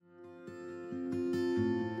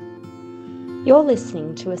You're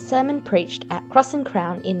listening to a sermon preached at Cross and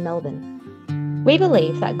Crown in Melbourne. We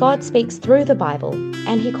believe that God speaks through the Bible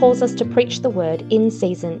and He calls us to preach the word in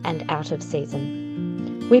season and out of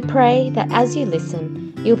season. We pray that as you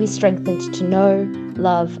listen, you'll be strengthened to know,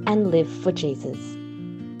 love, and live for Jesus.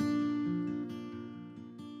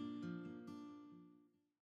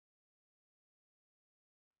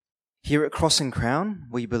 Here at Cross and Crown,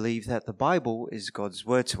 we believe that the Bible is God's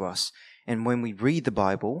word to us, and when we read the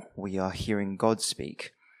Bible, we are hearing God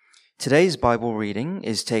speak. Today's Bible reading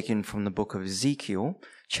is taken from the book of Ezekiel,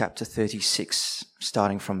 chapter 36,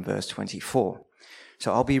 starting from verse 24.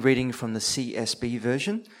 So I'll be reading from the CSB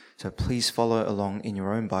version, so please follow along in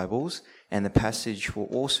your own Bibles, and the passage will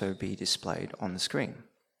also be displayed on the screen.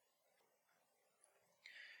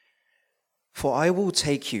 For I will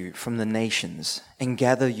take you from the nations and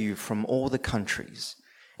gather you from all the countries,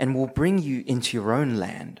 and will bring you into your own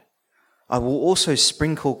land. I will also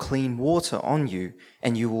sprinkle clean water on you,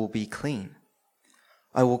 and you will be clean.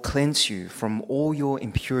 I will cleanse you from all your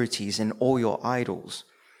impurities and all your idols.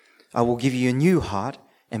 I will give you a new heart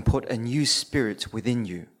and put a new spirit within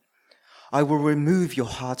you. I will remove your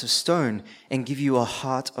heart of stone and give you a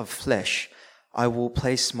heart of flesh. I will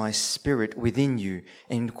place my spirit within you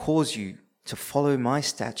and cause you to follow my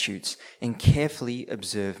statutes and carefully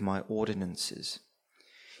observe my ordinances.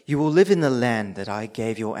 You will live in the land that I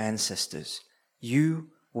gave your ancestors. You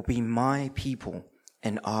will be my people,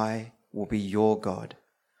 and I will be your God.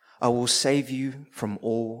 I will save you from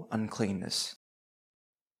all uncleanness.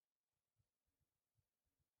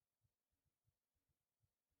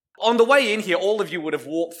 On the way in here, all of you would have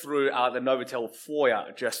walked through the Novotel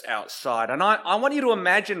foyer just outside. And I want you to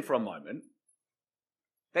imagine for a moment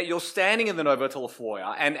that you're standing in the Novotel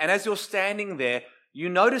foyer, and as you're standing there, you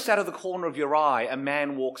notice out of the corner of your eye a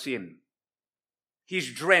man walks in. He's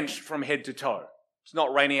drenched from head to toe. It's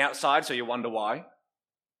not raining outside, so you wonder why.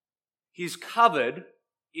 He's covered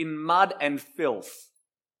in mud and filth.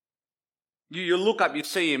 You look up, you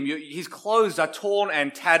see him. His clothes are torn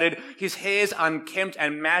and tattered. His hair's unkempt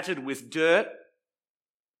and matted with dirt.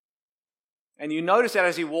 And you notice that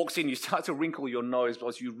as he walks in, you start to wrinkle your nose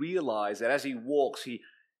because you realize that as he walks, he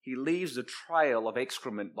leaves a trail of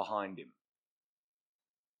excrement behind him.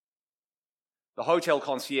 The hotel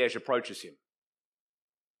concierge approaches him.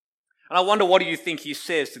 And I wonder, what do you think he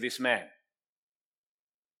says to this man?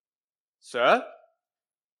 Sir,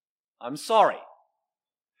 I'm sorry.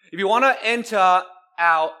 If you want to enter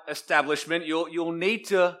our establishment, you'll need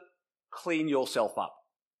to clean yourself up.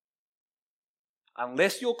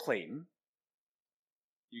 Unless you're clean,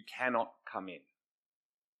 you cannot come in.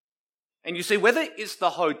 And you see, whether it's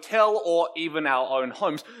the hotel or even our own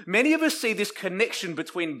homes, many of us see this connection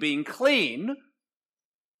between being clean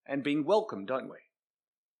and being welcome, don't we?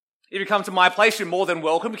 If you come to my place, you're more than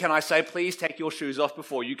welcome. Can I say, please take your shoes off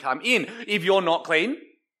before you come in? If you're not clean,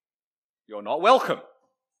 you're not welcome.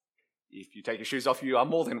 If you take your shoes off, you are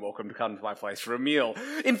more than welcome to come to my place for a meal.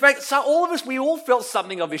 In fact, so all of us, we all felt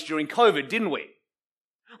something of this during COVID, didn't we?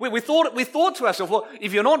 We thought to ourselves, well,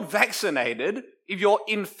 if you're not vaccinated, if you're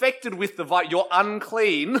infected with the virus, you're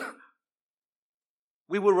unclean,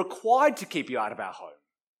 we were required to keep you out of our home.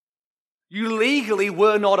 You legally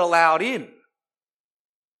were not allowed in.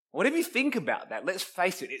 Whatever you think about that, let's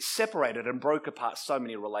face it, it separated and broke apart so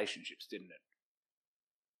many relationships, didn't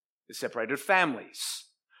it? It separated families,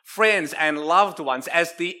 friends, and loved ones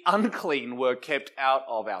as the unclean were kept out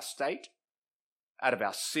of our state, out of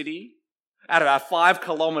our city, out of our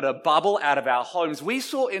 5-kilometer bubble, out of our homes. We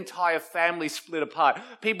saw entire families split apart,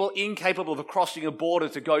 people incapable of crossing a border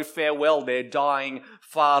to go farewell their dying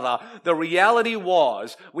father. The reality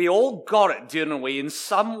was, we all got it, didn't we? In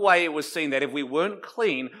some way it was seen that if we weren't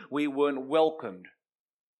clean, we weren't welcomed.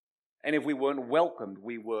 And if we weren't welcomed,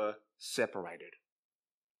 we were separated.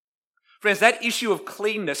 Friends, that issue of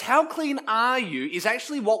cleanness, how clean are you, is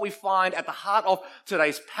actually what we find at the heart of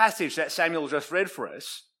today's passage that Samuel just read for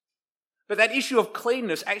us. But that issue of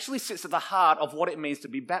cleanness actually sits at the heart of what it means to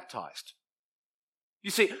be baptized. You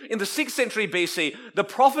see, in the 6th century BC, the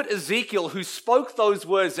prophet Ezekiel, who spoke those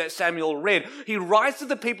words that Samuel read, he writes to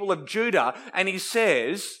the people of Judah and he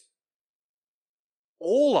says,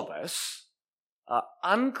 all of us are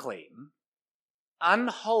unclean,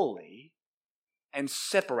 unholy, and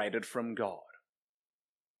separated from God.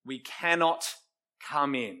 We cannot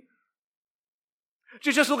come in.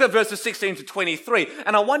 Just look at verses 16 to 23,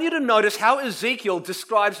 and I want you to notice how Ezekiel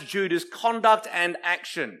describes Judah's conduct and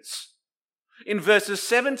actions. In verses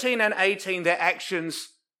 17 and 18, their actions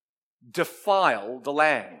defile the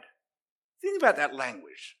land. Think about that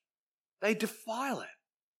language. They defile it.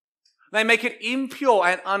 They make it impure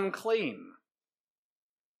and unclean.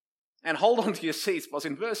 And hold on to your seats, because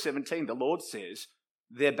in verse 17, the Lord says,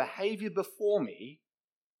 their behavior before me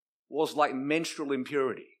was like menstrual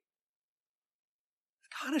impurity.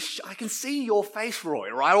 I can see your face, Roy,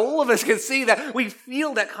 right? All of us can see that. We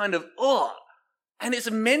feel that kind of, and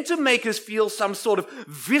it's meant to make us feel some sort of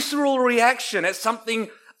visceral reaction at something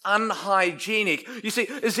unhygienic. You see,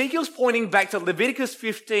 Ezekiel's pointing back to Leviticus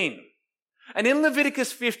 15. And in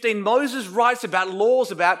Leviticus 15, Moses writes about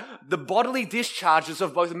laws about the bodily discharges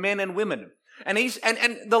of both men and women. And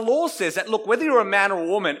the law says that, look, whether you're a man or a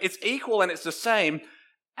woman, it's equal and it's the same.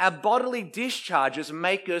 Our bodily discharges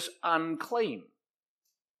make us unclean.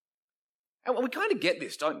 And we kind of get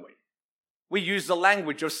this, don't we? We use the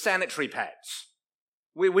language of sanitary pads.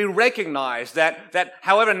 We recognize that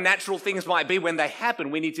however natural things might be, when they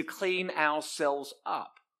happen, we need to clean ourselves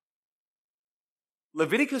up.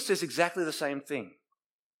 Leviticus says exactly the same thing.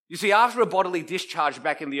 You see, after a bodily discharge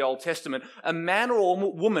back in the Old Testament, a man or a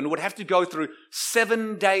woman would have to go through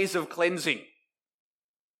 7 days of cleansing.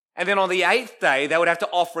 And then on the 8th day, they would have to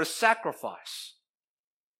offer a sacrifice.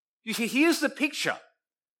 You see, here's the picture.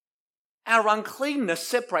 Our uncleanness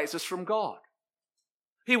separates us from God.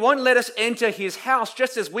 He won't let us enter his house,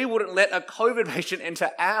 just as we wouldn't let a COVID patient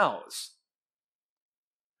enter ours.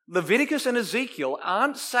 Leviticus and Ezekiel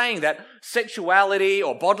aren't saying that sexuality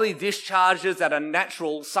or bodily discharges that are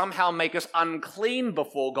natural somehow make us unclean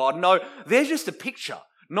before God. No, they're just a picture,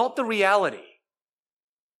 not the reality.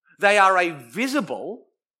 They are a visible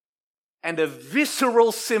and a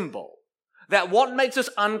visceral symbol that what makes us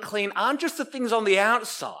unclean aren't just the things on the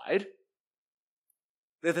outside,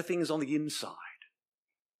 they're the things on the inside.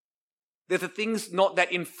 They're the things not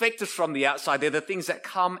that infect us from the outside, they're the things that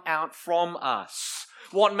come out from us.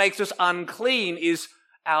 What makes us unclean is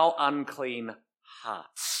our unclean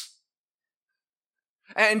hearts.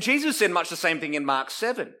 And Jesus said much the same thing in Mark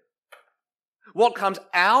 7. What comes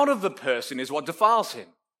out of the person is what defiles him.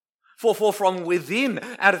 For from within,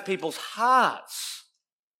 out of people's hearts,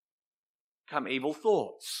 come evil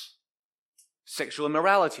thoughts, sexual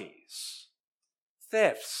immoralities,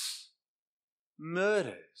 thefts,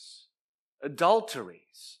 murders,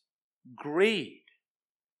 adulteries, greed,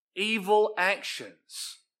 evil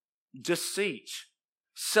actions, deceit,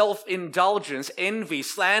 self-indulgence, envy,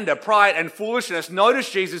 slander, pride, and foolishness. Notice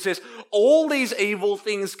Jesus says all these evil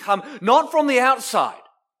things come not from the outside,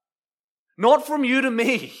 not from you to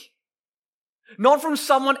me, not from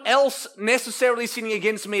someone else necessarily sinning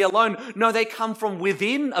against me alone. No, they come from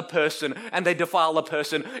within a person and they defile a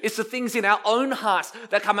person. It's the things in our own hearts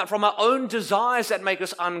that come out from our own desires that make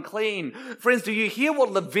us unclean. Friends, do you hear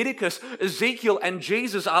what Leviticus, Ezekiel, and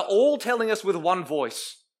Jesus are all telling us with one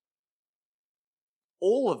voice?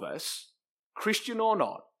 All of us, Christian or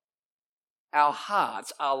not, our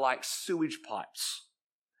hearts are like sewage pipes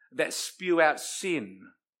that spew out sin,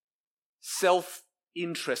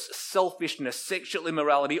 self-interest, selfishness, sexual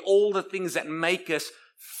immorality, all the things that make us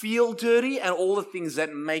feel dirty and all the things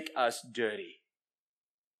that make us dirty.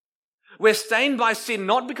 We're stained by sin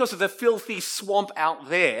not because of the filthy swamp out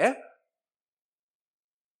there,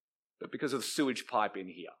 but because of the sewage pipe in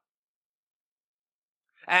here.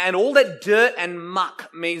 And all that dirt and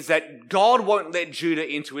muck means that God won't let Judah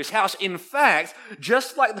into his house. In fact,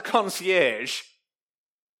 just like the concierge,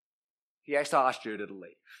 he has to ask Judah to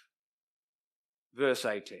leave. Verse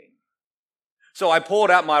 18. So I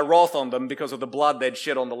poured out my wrath on them because of the blood they'd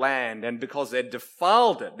shed on the land, and because they'd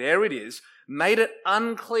defiled it, there it is, made it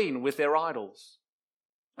unclean with their idols.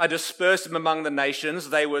 I dispersed them among the nations,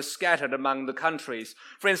 they were scattered among the countries.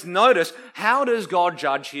 Friends, notice, how does God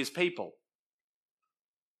judge his people?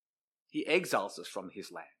 He exiles us from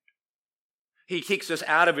his land. He kicks us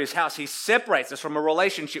out of his house. He separates us from a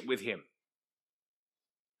relationship with him.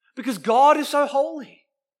 Because God is so holy.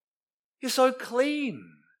 He's so clean.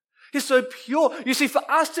 He's so pure. You see, for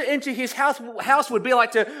us to enter his house would be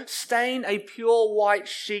like to stain a pure white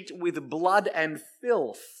sheet with blood and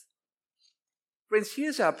filth. Friends,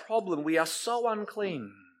 here's our problem. We are so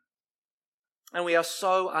unclean. And we are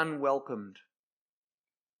so unwelcomed.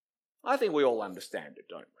 I think we all understand it,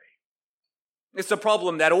 don't we? It's a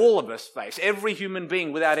problem that all of us face. Every human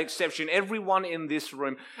being, without exception, everyone in this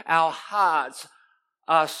room, our hearts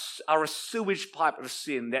are a sewage pipe of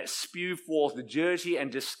sin that spew forth dirty and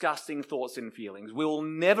disgusting thoughts and feelings. We will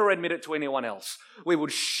never admit it to anyone else. We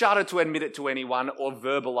would shudder to admit it to anyone or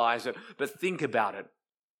verbalize it, but think about it.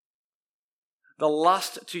 The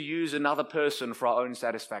lust to use another person for our own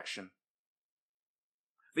satisfaction.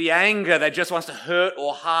 The anger that just wants to hurt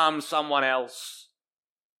or harm someone else.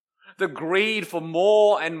 The greed for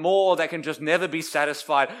more and more that can just never be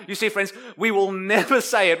satisfied. You see, friends, we will never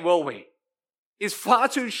say it, will we? is far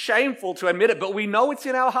too shameful to admit it, but we know it's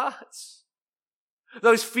in our hearts.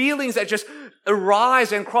 Those feelings that just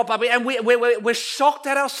arise and crop up, and we're shocked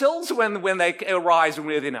at ourselves when they arise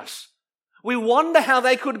within us. We wonder how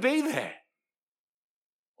they could be there.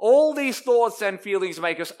 All these thoughts and feelings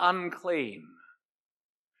make us unclean.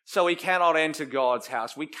 So we cannot enter God's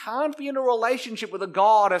house. We can't be in a relationship with a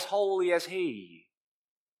God as holy as He.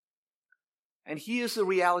 And here's the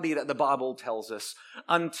reality that the Bible tells us.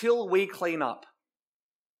 Until we clean up,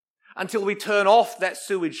 until we turn off that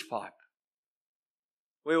sewage pipe,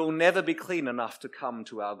 we will never be clean enough to come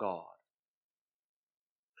to our God.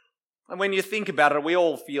 And when you think about it, we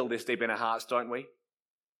all feel this deep in our hearts, don't we?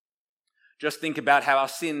 Just think about how our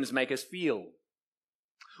sins make us feel.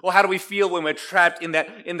 Or how do we feel when we're trapped in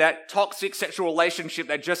that toxic sexual relationship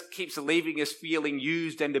that just keeps leaving us feeling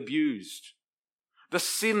used and abused? The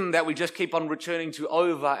sin that we just keep on returning to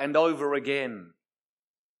over and over again.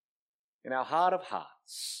 In our heart of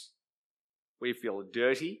hearts, we feel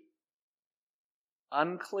dirty,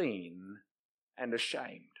 unclean, and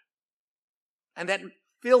ashamed. And that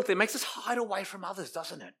filth, it makes us hide away from others,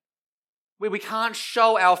 doesn't it? We can't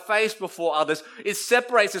show our face before others. It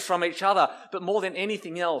separates us from each other. But more than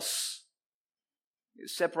anything else, it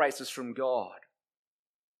separates us from God.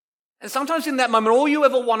 And sometimes in that moment, all you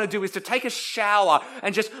ever want to do is to take a shower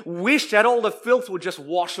and just wish that all the filth would just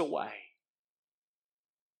wash away.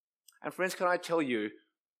 And friends, can I tell you,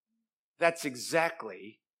 that's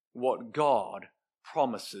exactly what God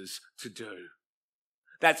promises to do.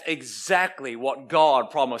 That's exactly what God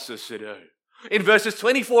promises to do. In verses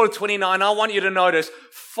 24 to 29, I want you to notice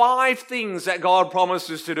 5 things that God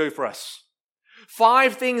promises to do for us.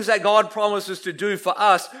 5 things that God promises to do for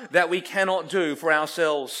us that we cannot do for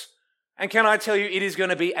ourselves. And can I tell you, it is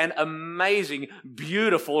going to be an amazing,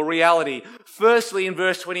 beautiful reality. Firstly, in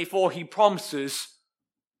verse 24, He promises,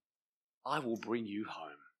 I will bring you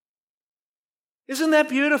home. Isn't that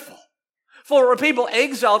beautiful? For a people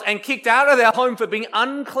exiled and kicked out of their home for being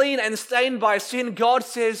unclean and stained by sin, God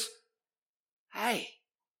says, hey,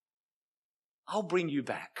 I'll bring you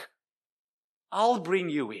back. I'll bring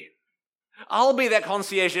you in. I'll be that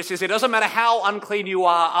concierge that says, it doesn't matter how unclean you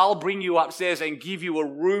are, I'll bring you upstairs and give you a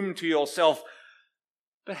room to yourself.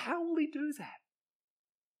 But how will He do that?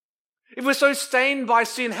 If we're so stained by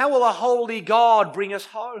sin, how will a holy God bring us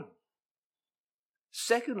home?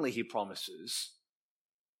 Secondly, He promises,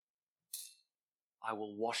 I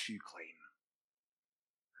will wash you clean.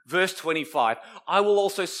 Verse 25, I will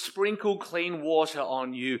also sprinkle clean water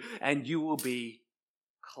on you, and you will be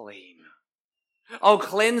clean. I'll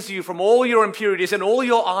cleanse you from all your impurities and all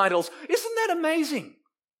your idols. Isn't that amazing?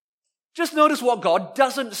 Just notice what God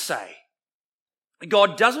doesn't say.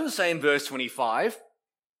 God doesn't say in verse 25,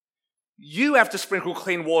 you have to sprinkle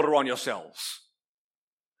clean water on yourselves.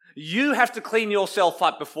 You have to clean yourself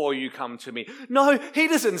up before you come to me. No, He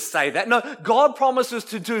doesn't say that. No, God promises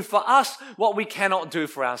to do for us what we cannot do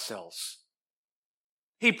for ourselves.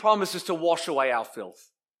 He promises to wash away our filth,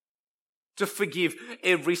 to forgive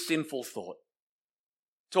every sinful thought,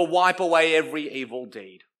 to wipe away every evil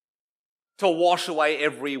deed, to wash away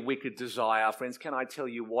every wicked desire. Friends, can I tell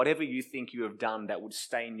you, whatever you think you have done that would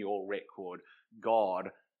stain your record, God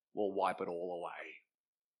will wipe it all away.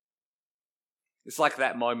 It's like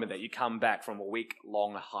that moment that you come back from a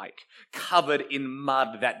week-long hike, covered in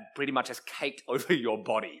mud that pretty much has caked over your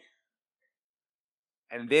body.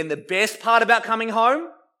 And then the best part about coming home,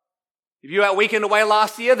 if you were at weekend away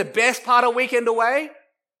last year, the best part of weekend away,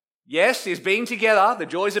 yes, is being together, the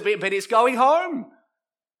joys of being, but it's going home.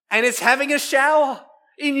 And it's having a shower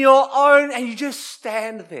in your own, and you just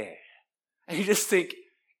stand there. And you just think,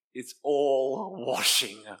 it's all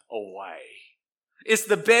washing away. It's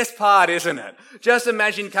the best part, isn't it? Just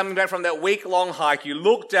imagine coming back from that week-long hike. You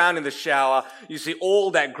look down in the shower. You see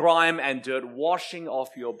all that grime and dirt washing off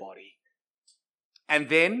your body. And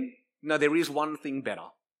then, no, there is one thing better.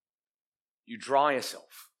 You dry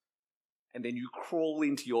yourself. And then you crawl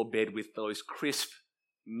into your bed with those crisp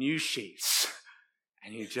new sheets.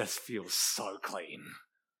 And you just feel so clean.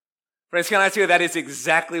 Friends, can I tell you that is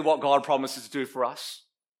exactly what God promises to do for us?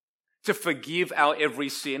 To forgive our every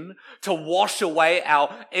sin, to wash away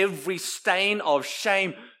our every stain of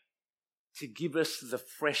shame, to give us the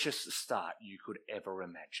freshest start you could ever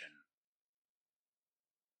imagine.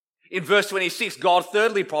 In verse 26, God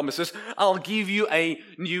thirdly promises, I'll give you a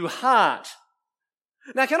new heart.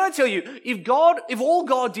 Now, can I tell you, if all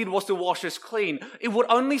God did was to wash us clean, it would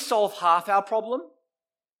only solve half our problem.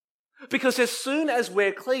 Because as soon as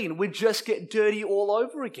we're clean, we just get dirty all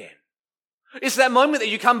over again. It's that moment that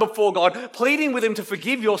you come before God, pleading with him to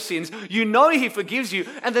forgive your sins. You know he forgives you.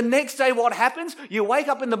 And the next day what happens? You wake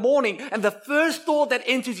up in the morning and the first thought that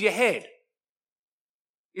enters your head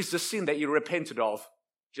is the sin that you repented of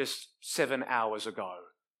just 7 hours ago.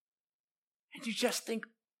 And you just think,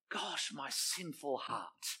 gosh, my sinful heart.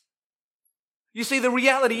 You see, the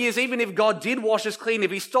reality is, even if God did wash us clean,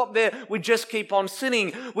 if he stopped there, we'd just keep on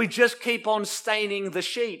sinning. We'd just keep on staining the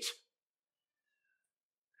sheet.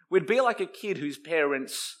 We'd be like a kid whose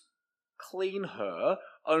parents clean her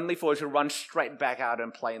only for her to run straight back out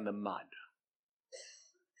and play in the mud.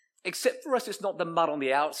 Except for us, it's not the mud on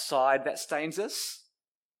the outside that stains us.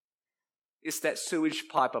 It's that sewage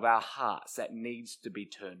pipe of our hearts that needs to be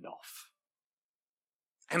turned off.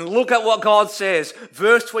 And look at what God says.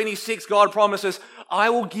 Verse 26, God promises, I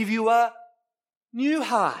will give you a new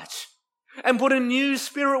heart and put a new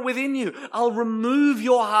spirit within you. I'll remove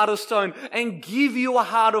your heart of stone and give you a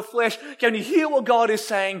heart of flesh. Can you hear what God is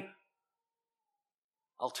saying?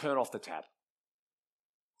 I'll turn off the tap.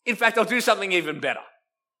 In fact, I'll do something even better.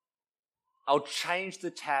 I'll change the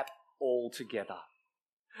tap altogether.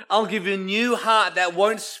 I'll give you a new heart that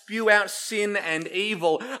won't spew out sin and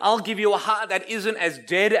evil. I'll give you a heart that isn't as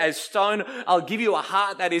dead as stone. I'll give you a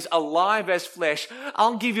heart that is alive as flesh.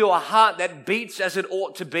 I'll give you a heart that beats as it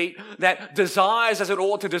ought to beat, that desires as it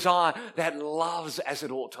ought to desire, that loves as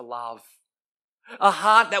it ought to love. A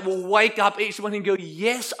heart that will wake up each morning and go,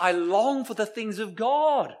 yes, I long for the things of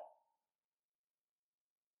God.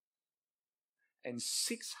 And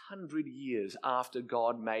 600 years after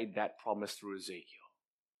God made that promise through Ezekiel,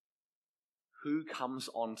 who comes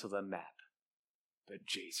onto the map but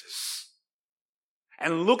Jesus?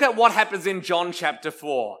 And look at what happens in John chapter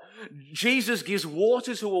 4. Jesus gives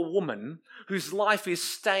water to a woman whose life is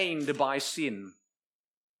stained by sin.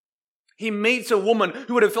 He meets a woman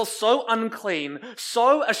who would have felt so unclean,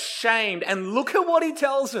 so ashamed, and look at what he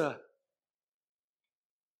tells her.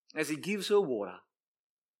 As he gives her water,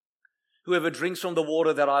 whoever drinks from the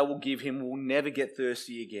water that I will give him will never get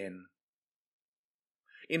thirsty again.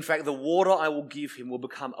 In fact, the water I will give him will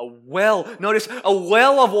become a well. Notice, a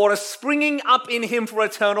well of water springing up in him for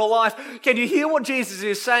eternal life. Can you hear what Jesus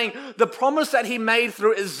is saying? The promise that he made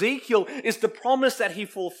through Ezekiel is the promise that he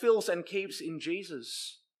fulfills and keeps in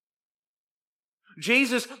Jesus.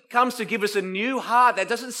 Jesus comes to give us a new heart that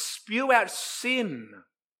doesn't spew out sin,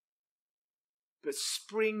 but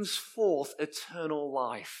springs forth eternal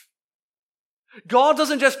life. God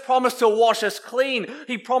doesn't just promise to wash us clean.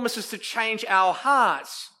 He promises to change our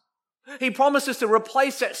hearts. He promises to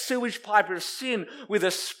replace that sewage pipe of sin with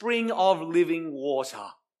a spring of living water.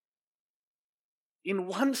 In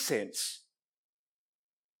one sense,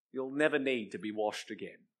 you'll never need to be washed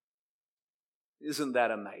again. Isn't that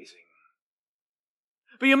amazing?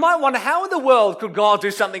 But you might wonder, how in the world could God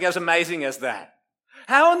do something as amazing as that?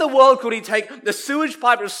 How in the world could he take the sewage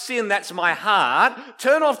pipe of sin that's my heart,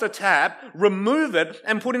 turn off the tap, remove it,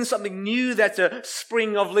 and put in something new that's a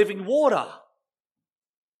spring of living water?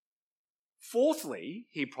 Fourthly,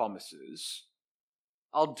 he promises,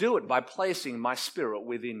 I'll do it by placing my spirit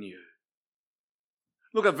within you.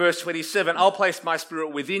 Look at verse 27. I'll place my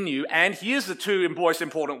spirit within you, and here's the two most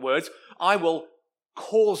important words. I will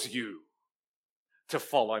cause you to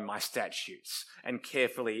follow my statutes and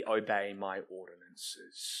carefully obey my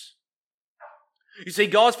ordinances. You see,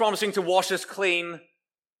 God's promising to wash us clean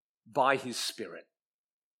by his Spirit.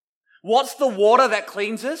 What's the water that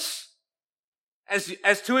cleans us?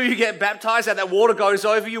 As two of you get baptized and that water goes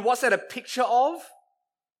over you, what's that a picture of?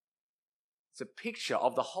 It's a picture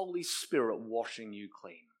of the Holy Spirit washing you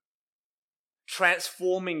clean,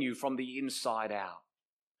 transforming you from the inside out,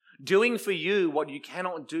 doing for you what you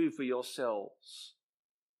cannot do for yourselves.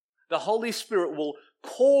 The Holy Spirit will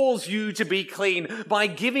cause you to be clean by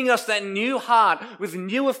giving us that new heart with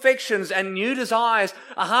new affections and new desires,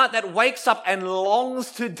 a heart that wakes up and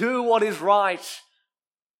longs to do what is right.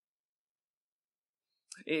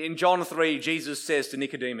 In John 3, Jesus says to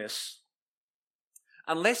Nicodemus,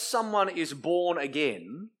 unless someone is born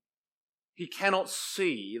again, he cannot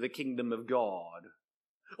see the kingdom of God.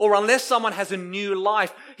 Or unless someone has a new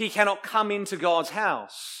life, he cannot come into God's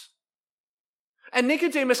house. And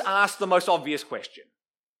Nicodemus asked the most obvious question.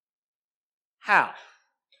 How?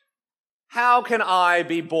 How can I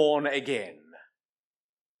be born again?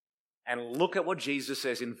 And look at what Jesus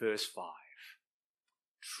says in verse 5.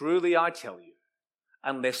 Truly I tell you,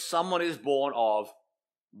 unless someone is born of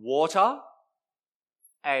water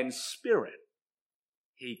and spirit,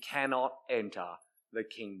 he cannot enter the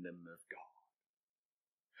kingdom of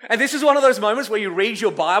God. And this is one of those moments where you read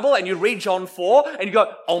your Bible and you read John 4 and you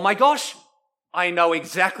go, oh my gosh, I know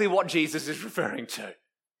exactly what Jesus is referring to.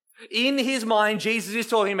 In his mind, Jesus is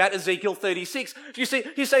talking about Ezekiel 36. You see,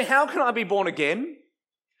 he's saying, how can I be born again?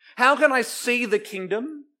 How can I see the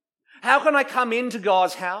kingdom? How can I come into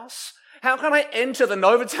God's house? How can I enter the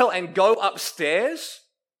Novotel and go upstairs?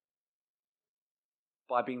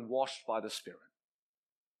 By being washed by the Spirit.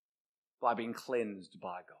 By being cleansed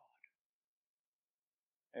by God.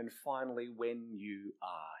 And finally, when you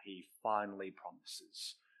are, he finally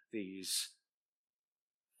promises these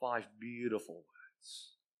 5 beautiful words.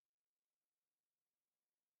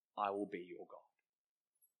 I will be your God.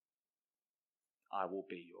 I will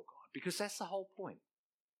be your God. Because that's the whole point.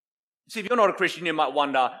 See, if you're not a Christian, you might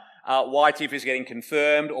wonder why Tiff is getting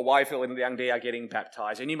confirmed or why Phil and the young D are getting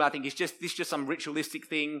baptized. And you might think, is this just some ritualistic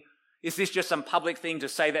thing? Is this just some public thing to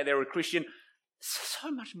say that they're a Christian? It's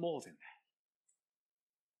so much more than that.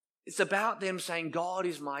 It's about them saying, God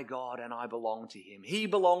is my God and I belong to him. He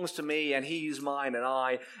belongs to me and he is mine and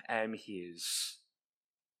I am his.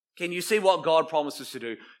 Can you see what God promises to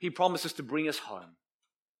do? He promises to bring us home,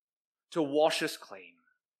 to wash us clean,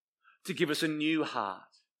 to give us a new heart,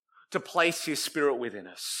 to place his Spirit within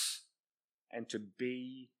us, and to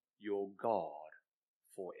be your God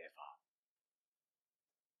forever.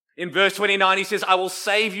 In verse 29, he says, I will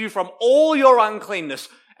save you from all your uncleanness.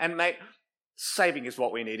 And mate, saving is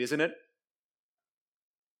what we need, isn't it?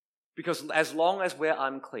 Because as long as we're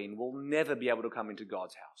unclean, we'll never be able to come into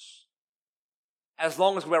God's house. As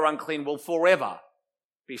long as we're unclean, we'll forever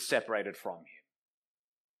be separated from him.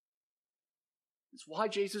 It's why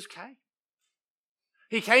Jesus came.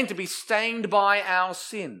 He came to be stained by our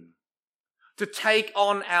sin, to take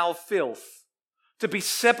on our filth, to be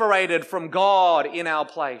separated from God in our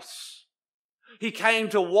place. He came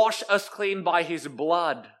to wash us clean by his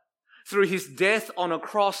blood, through his death on a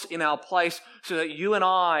cross in our place, so that you and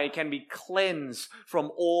I can be cleansed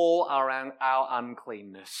from all our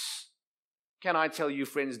uncleanness. Can I tell you,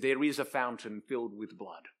 friends, there is a fountain filled with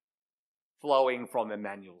blood flowing from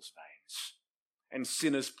Emmanuel's veins, and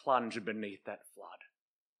sinners plunge beneath that flood,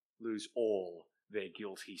 lose all their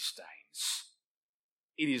guilty stains.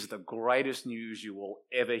 It is the greatest news you will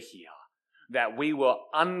ever hear, that we were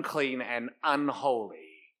unclean and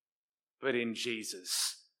unholy, but in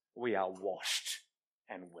Jesus we are washed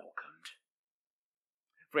and welcomed.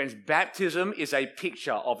 Friends, baptism is a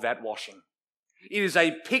picture of that washing. It is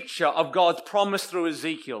a picture of God's promise through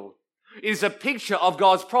Ezekiel. It is a picture of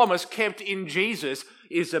God's promise kept in Jesus.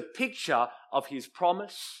 It is a picture of his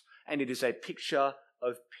promise, and it is a picture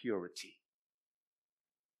of purity.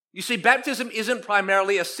 You see, baptism isn't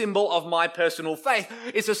primarily a symbol of my personal faith.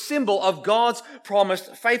 It's a symbol of God's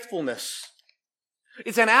promised faithfulness.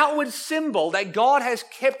 It's an outward symbol that God has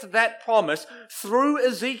kept that promise through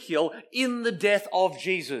Ezekiel in the death of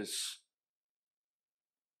Jesus.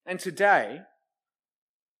 And today,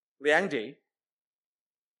 Liang Di,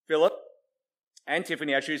 Philip, and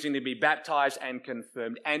Tiffany are choosing to be baptized and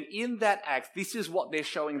confirmed. And in that act, this is what they're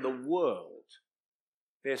showing the world.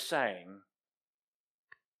 They're saying,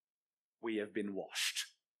 we have been washed.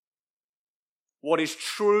 What is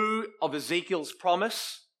true of Ezekiel's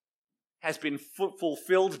promise has been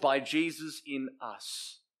fulfilled by Jesus in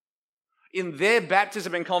us. In their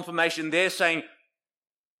baptism and confirmation, they're saying,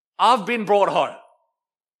 I've been brought home.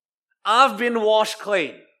 I've been washed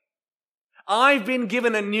clean. I've been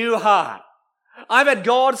given a new heart. I've had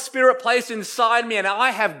God's Spirit placed inside me, and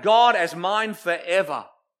I have God as mine forever.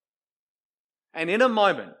 And in a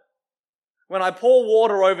moment, when I pour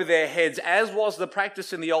water over their heads, as was the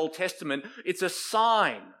practice in the Old Testament, it's a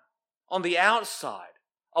sign on the outside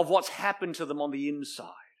of what's happened to them on the inside.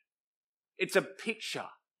 It's a picture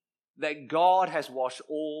that God has washed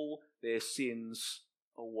all their sins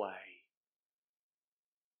away.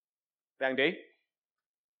 Bang D?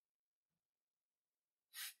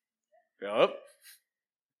 Philip?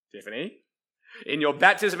 Tiffany? In your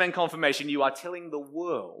baptism and confirmation, you are telling the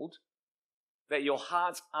world that your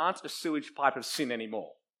hearts aren't a sewage pipe of sin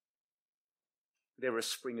anymore. They're a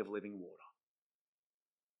spring of living water.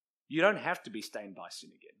 You don't have to be stained by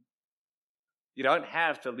sin again. You don't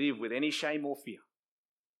have to live with any shame or fear.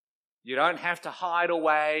 You don't have to hide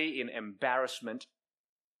away in embarrassment,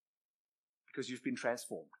 because you've been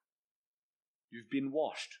transformed. You've been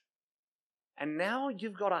washed. And now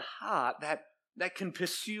you've got a heart that can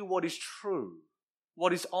pursue what is true,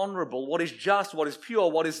 what is honorable, what is just, what is pure,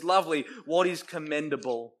 what is lovely, what is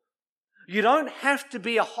commendable. You don't have to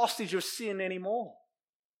be a hostage of sin anymore.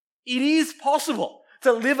 It is possible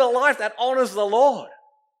to live a life that honors the Lord.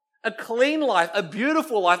 A clean life, a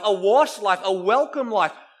beautiful life, a washed life, a welcome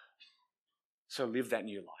life. So live that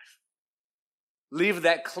new life. Live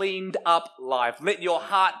that cleaned up life. Let your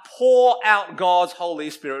heart pour out God's Holy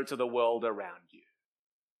Spirit to the world around you.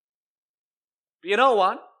 But you know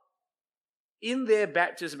what? In their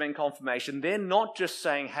baptism and confirmation, they're not just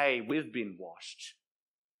saying, hey, we've been washed.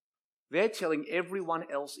 They're telling everyone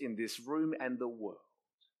else in this room and the world,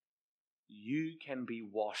 you can be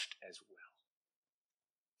washed as well.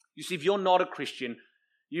 You see, if you're not a Christian,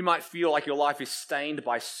 you might feel like your life is stained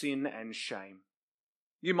by sin and shame.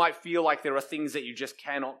 You might feel like there are things that you just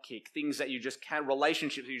cannot kick, things that you just can't,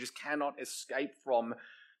 relationships you just cannot escape from,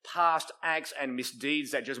 past acts and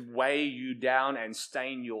misdeeds that just weigh you down and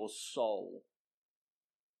stain your soul.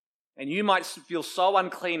 And you might feel so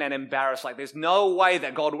unclean and embarrassed, like there's no way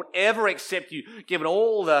that God would ever accept you, given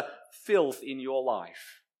all the filth in your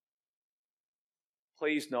life.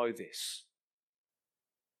 Please know this.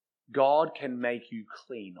 God can make you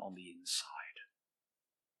clean on the inside.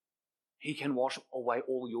 He can wash away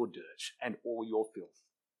all your dirt and all your filth.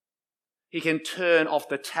 He can turn off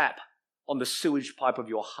the tap on the sewage pipe of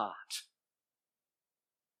your heart.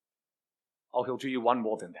 Oh, he'll do you one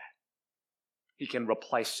more than that. He can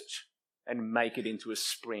replace it and make it into a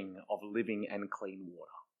spring of living and clean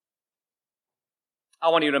water. I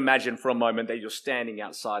want you to imagine for a moment that you're standing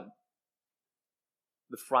outside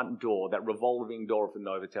the front door, that revolving door of the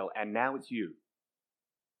Novotel, and now it's you.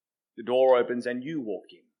 The door opens and you walk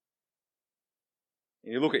in.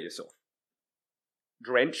 And you look at yourself.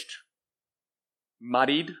 Drenched,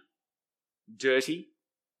 muddied, dirty.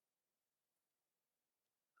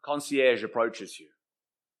 The concierge approaches you.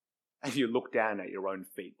 And you look down at your own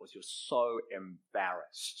feet because you're so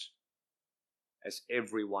embarrassed as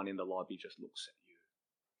everyone in the lobby just looks at you.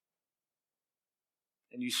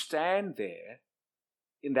 And you stand there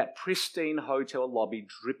in that pristine hotel lobby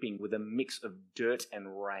dripping with a mix of dirt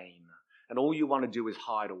and rain. And all you want to do is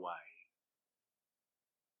hide away.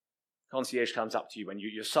 Concierge comes up to you and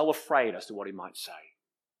you're so afraid as to what he might say.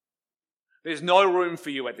 There's no room for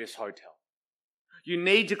you at this hotel. You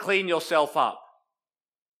need to clean yourself up.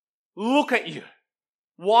 Look at you.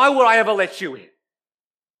 Why would I ever let you in?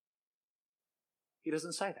 He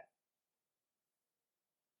doesn't say that.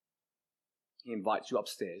 He invites you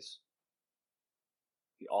upstairs.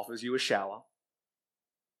 He offers you a shower.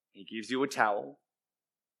 He gives you a towel.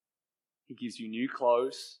 He gives you new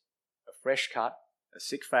clothes, a fresh cut, a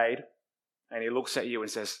sick fade, and he looks at you and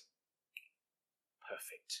says,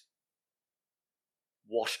 perfect.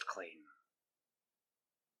 Washed clean.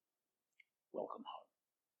 Welcome home.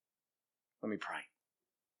 Let me pray.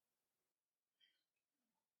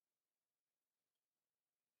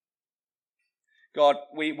 God,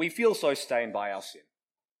 we feel so stained by our sin,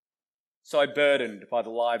 so burdened by the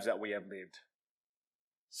lives that we have lived,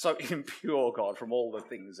 so impure, God, from all the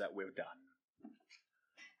things that we've done.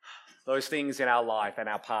 Those things in our life and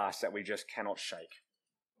our past that we just cannot shake,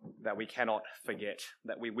 that we cannot forget,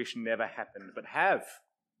 that we wish never happened, but have,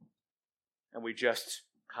 and we just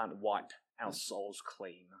can't wipe our souls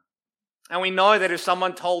clean. And we know that if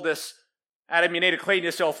someone told us, Adam, you need to clean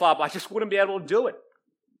yourself up, I just wouldn't be able to do it.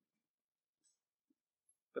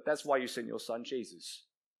 But that's why you sent your son Jesus,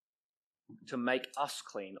 to make us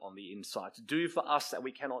clean on the inside, to do for us that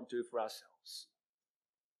we cannot do for ourselves.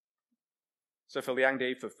 So for Liang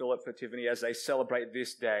Di, for Philip, for Tiffany, as they celebrate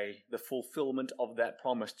this day, the fulfillment of that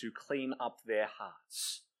promise to clean up their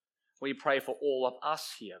hearts, we pray for all of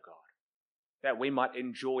us here, God, that we might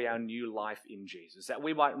enjoy our new life in Jesus, that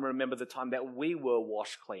we might remember the time that we were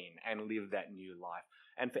washed clean and live that new life.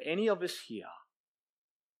 And for any of us here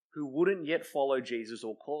who wouldn't yet follow Jesus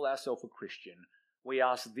or call ourselves a Christian, we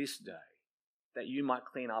ask this day that you might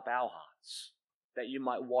clean up our hearts, that you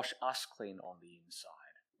might wash us clean on the inside,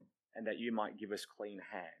 and that you might give us clean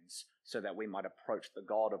hands so that we might approach the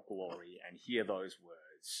God of glory and hear those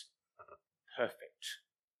words, perfect,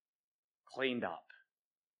 cleaned up,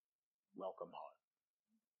 welcome home.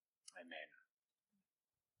 Amen.